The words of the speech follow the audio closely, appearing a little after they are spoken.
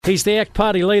He's the ACT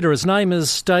Party leader. His name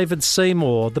is David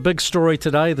Seymour. The big story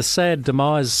today, the sad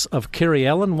demise of Kerry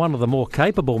Allen, one of the more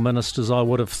capable ministers, I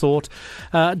would have thought.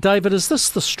 David, is this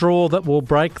the straw that will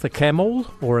break the camel,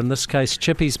 or in this case,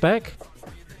 Chippy's back?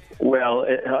 Well,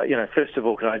 first of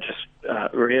all, can I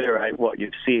just reiterate what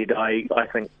you've said? I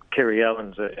think Kerry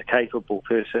Allen's a capable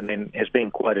person and has been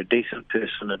quite a decent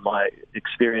person in my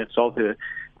experience of her.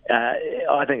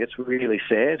 I think it's really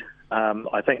sad.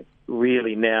 I think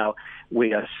really now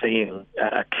we are seeing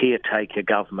a caretaker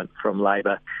government from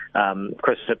Labor.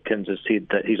 Chris Hipkins has said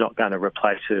that he's not going to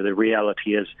replace her. The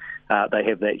reality is they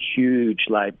have that huge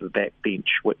Labor backbench,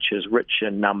 which is rich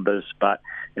in numbers but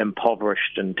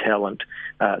impoverished in talent.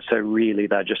 So really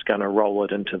they're just going to roll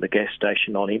it into the gas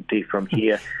station on empty from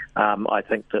here. I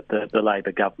think that the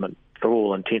Labor government, for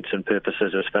all intents and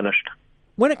purposes, is finished.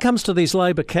 When it comes to these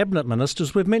Labor cabinet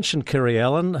ministers, we've mentioned Kerry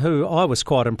Allen, who I was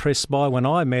quite impressed by when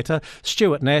I met her.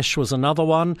 Stuart Nash was another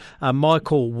one.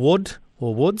 Michael Wood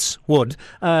was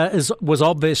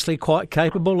obviously quite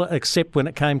capable, except when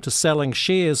it came to selling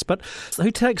shares. But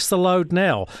who takes the load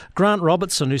now? Grant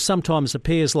Robertson, who sometimes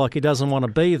appears like he doesn't want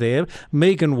to be there,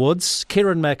 Megan Woods,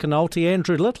 Kieran McAnulty,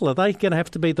 Andrew Little. Are they going to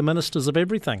have to be the ministers of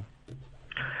everything?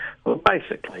 Well,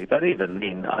 basically, but even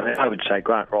then, I would say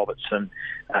Grant Robertson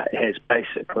has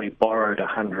basically borrowed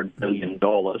 $100 million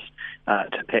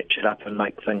to patch it up and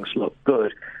make things look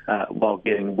good while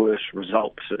getting worse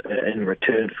results in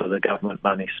return for the government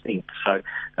money spent. So,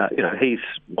 he's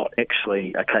not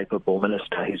actually a capable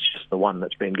minister. He's just the one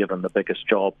that's been given the biggest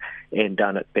job and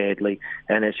done it badly.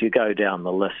 And as you go down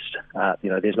the list,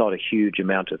 there's not a huge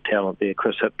amount of talent there.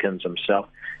 Chris Hipkins himself,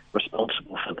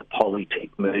 responsible for the Polytech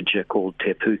merger called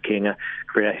Te Pūkenga,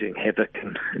 creating havoc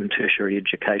in tertiary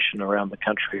education around the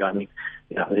country. I mean,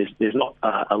 there's not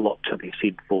a lot to be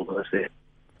said for those there.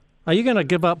 Are you going to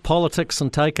give up politics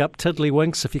and take up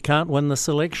tiddlywinks if you can't win this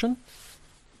election?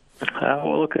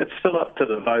 Well, look, it's still up to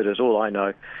the voters. All I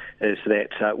know is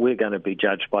that we're going to be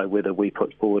judged by whether we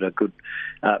put forward a good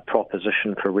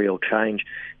proposition for real change.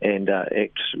 And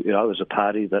ACT, as a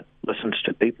party that listens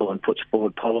to people and puts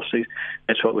forward policies,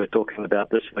 that's what we're talking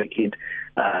about this weekend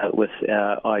with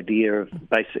our idea of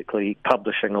basically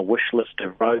publishing a wish list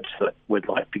of roads that we'd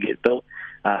like to get built,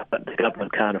 but the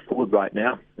government can't afford right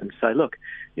now. And say, look,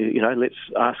 let's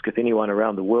ask if anyone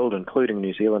around the world, including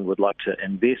New Zealand, would like to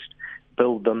invest,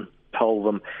 build them, toll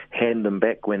them, hand them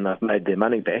back when they've made their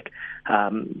money back.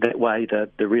 That way,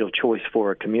 the real choice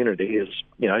for a community is,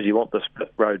 do you want this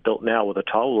road built now with a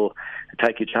toll, or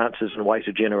take your chances and wait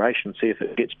a generation, see if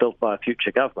it gets built by a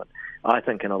future government? I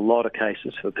think in a lot of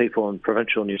cases for people in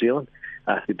provincial New Zealand,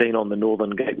 if you've been on the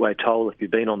Northern Gateway toll, if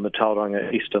you've been on the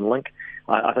Tauranga Eastern Link,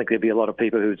 I think there'd be a lot of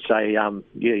people who'd say,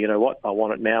 you know what, I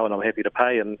want it now and I'm happy to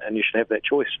pay, and you should have that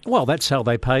choice. Well, that's how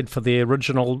they paid for the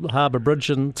original Harbour Bridge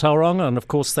in Tauranga, and of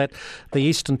course the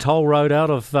Eastern Toll Road out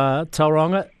of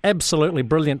Tauranga. Absolutely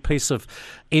brilliant piece of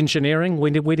engineering.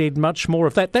 We need much more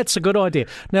of that. That's a good idea.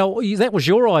 Now, that was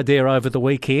your idea over the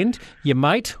weekend. Your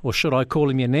mate, or should I call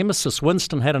him your nemesis,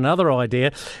 Winston, had another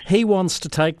idea. He wants to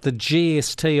take the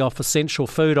GST off essential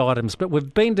food items, but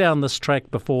we've been down this track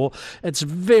before. It's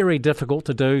very difficult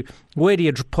to do. Where do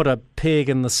you put a peg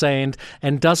in the sand,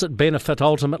 and does it benefit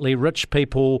ultimately rich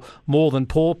people more than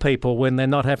poor people when they're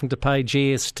not having to pay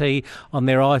GST on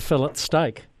their eye-fillet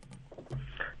steak?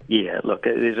 Yeah, look,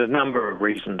 there's a number of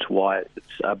reasons why it's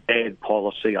a bad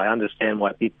policy. I understand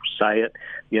why people say it.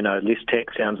 Less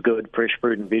tax sounds good, fresh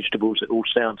fruit and vegetables, it all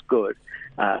sounds good.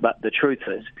 But the truth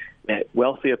is that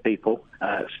wealthier people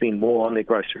spend more on their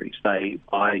groceries. They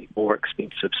buy more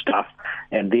expensive stuff,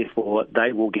 and therefore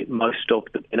they will get most of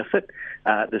the benefit.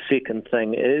 The second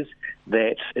thing is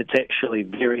that it's actually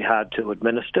very hard to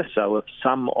administer. So if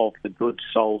some of the goods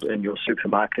sold in your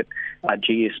supermarket are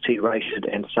GST rated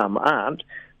and some aren't,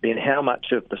 then how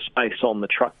much of the space on the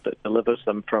truck that delivers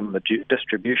them from the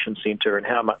distribution centre and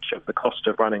how much of the cost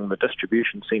of running the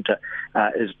distribution centre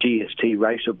is GST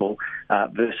rateable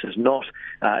versus not.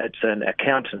 It's an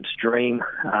accountant's dream.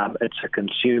 It's a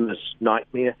consumer's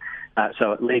nightmare.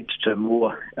 So it leads to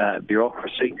more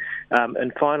bureaucracy.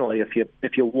 And finally, if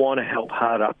you want to help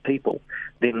hard up people,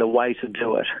 then the way to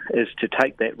do it is to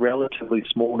take that relatively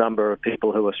small number of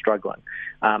people who are struggling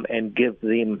and give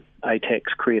them a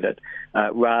tax credit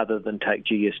rather than take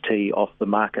GST off the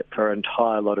market for an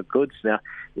entire lot of goods. Now,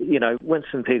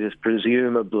 Winston Peters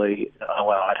presumably,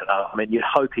 I don't know, you'd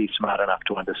hope he's smart enough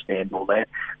to understand all that,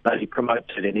 but he promotes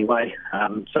it anyway.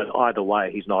 So either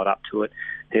way, he's not up to it.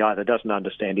 He either doesn't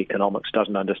understand economics,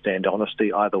 doesn't understand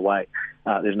honesty. Either way,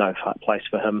 there's no place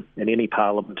for him in any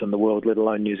parliament in the world, let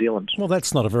alone New Zealand. Well,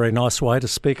 that's not a very nice way to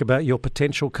speak about your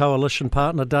potential coalition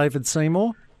partner, David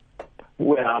Seymour.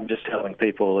 Well, I'm just telling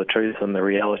people the truth and the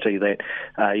reality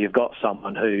that you've got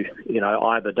someone who,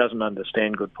 either doesn't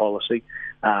understand good policy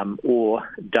or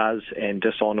does and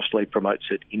dishonestly promotes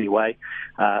it anyway.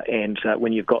 And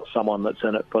when you've got someone that's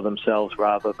in it for themselves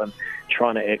rather than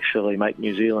trying to actually make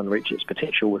New Zealand reach its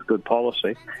potential with good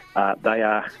policy, they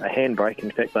are a handbrake. In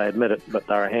fact, they admit it, but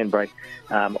they're a handbrake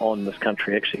on this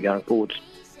country actually going forwards.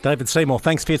 David Seymour,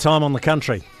 thanks for your time on The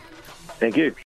Country. Thank you.